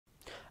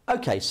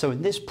Okay, so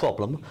in this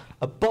problem,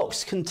 a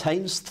box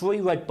contains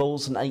 3 red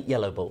balls and 8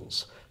 yellow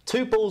balls.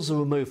 2 balls are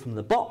removed from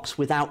the box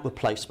without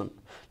replacement.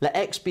 Let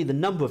x be the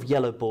number of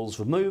yellow balls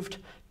removed.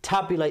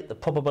 Tabulate the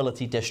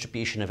probability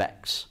distribution of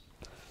x.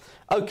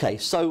 Okay,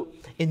 so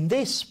in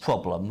this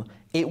problem,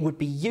 it would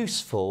be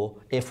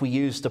useful if we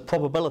used a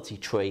probability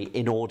tree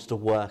in order to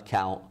work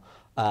out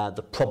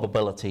the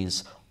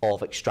probabilities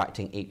of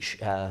extracting each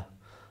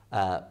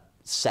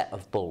set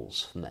of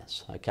balls from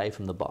this, okay,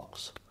 from the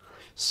box.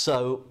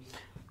 So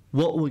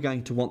what we're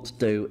going to want to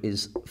do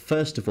is,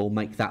 first of all,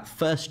 make that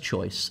first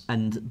choice,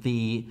 and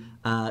the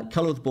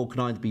colour of the ball can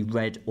either be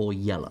red or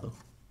yellow.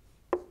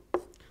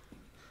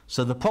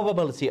 So the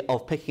probability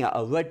of picking out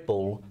a red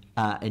ball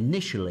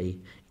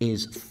initially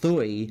is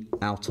 3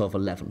 out of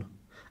 11,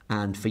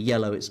 and for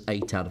yellow it's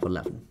 8 out of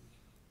 11.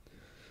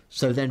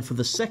 So then for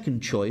the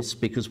second choice,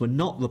 because we're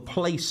not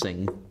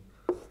replacing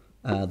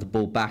the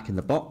ball back in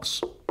the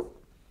box,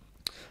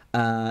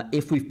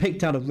 if we've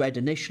picked out a red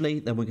initially,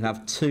 then we can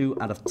have 2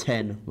 out of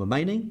 10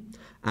 remaining,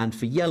 and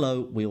for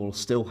yellow we will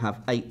still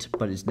have 8,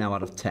 but it's now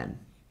out of 10.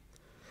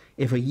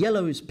 If a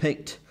yellow is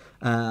picked,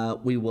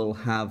 we will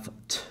have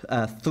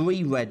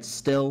 3 reds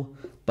still,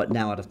 but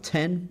now out of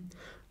 10,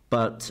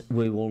 but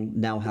we will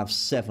now have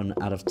 7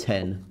 out of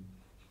 10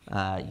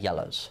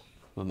 yellows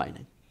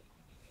remaining.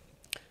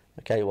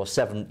 Okay, well,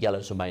 7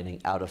 yellows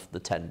remaining out of the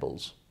 10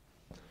 balls.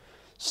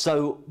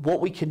 So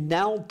what we can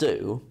now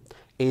do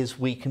is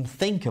we can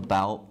think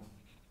about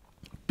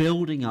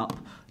building up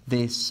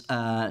this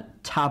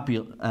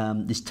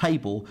this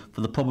table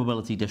for the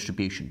probability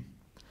distribution.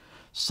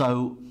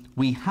 So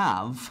we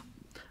have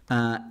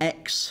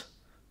x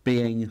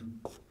being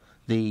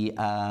the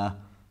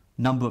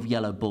number of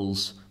yellow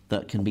balls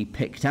that can be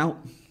picked out.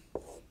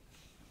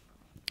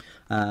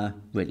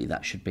 Really,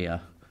 that should be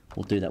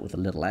we'll do that with a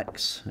little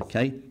x,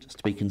 okay, just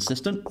to be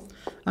consistent,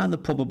 and the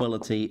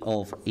probability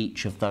of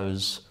each of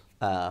those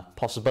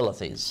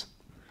possibilities.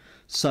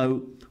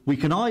 So we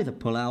can either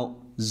pull out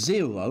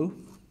 0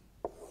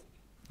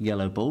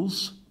 yellow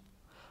balls,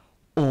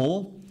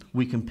 or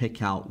we can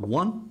pick out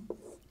 1,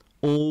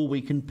 or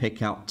we can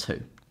pick out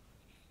 2.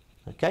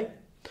 Okay?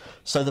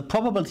 So the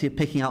probability of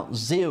picking out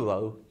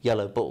 0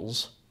 yellow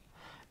balls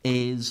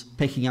is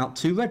picking out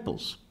 2 red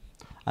balls.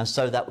 And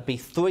so that would be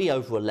 3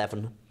 over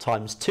 11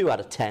 times 2 out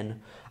of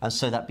 10, and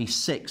so that would be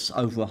 6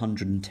 over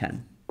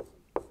 110.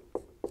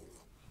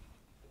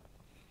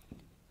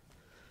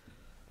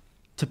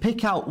 To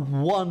pick out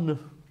 1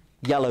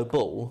 yellow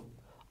ball,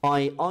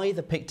 I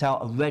either picked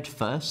out a red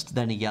first,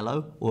 then a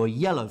yellow, or a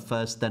yellow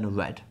first, then a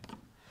red.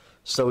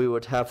 So we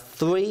would have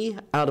 3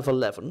 out of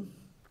 11,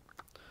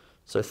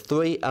 so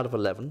 3 out of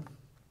 11,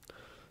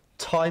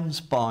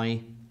 times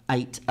by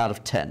 8 out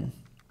of 10.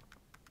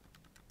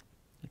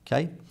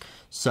 Okay,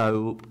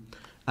 so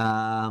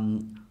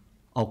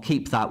I'll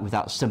keep that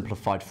without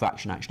simplified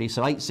fraction actually.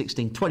 So 8,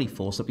 16,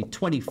 24, so it'll be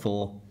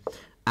 24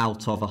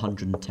 out of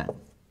 110.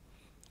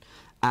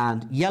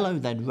 And yellow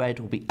then red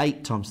will be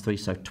 8 times 3,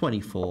 so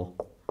 24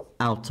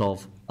 out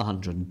of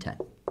 110.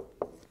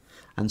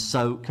 And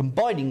so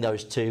combining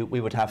those two,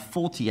 we would have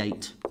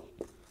 48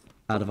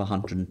 out of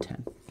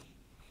 110.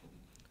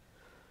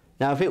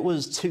 Now if it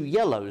was 2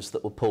 yellows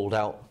that were pulled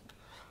out,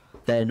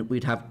 then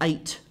we'd have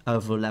 8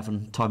 over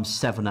 11 times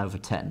 7 over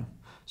 10.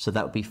 So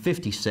that would be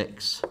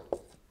 56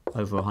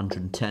 over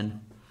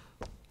 110.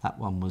 That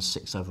one was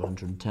 6 over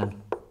 110.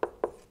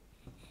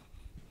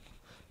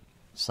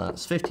 So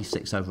that's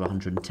 56 over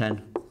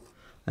 110.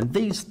 And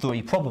these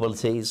 3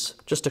 probabilities,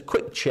 just a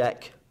quick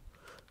check,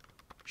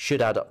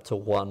 should add up to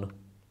 1,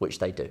 which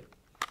they do.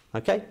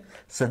 Okay?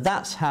 So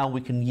that's how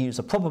we can use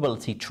a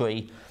probability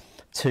tree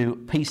to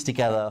piece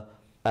together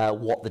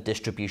what the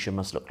distribution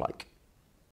must look like.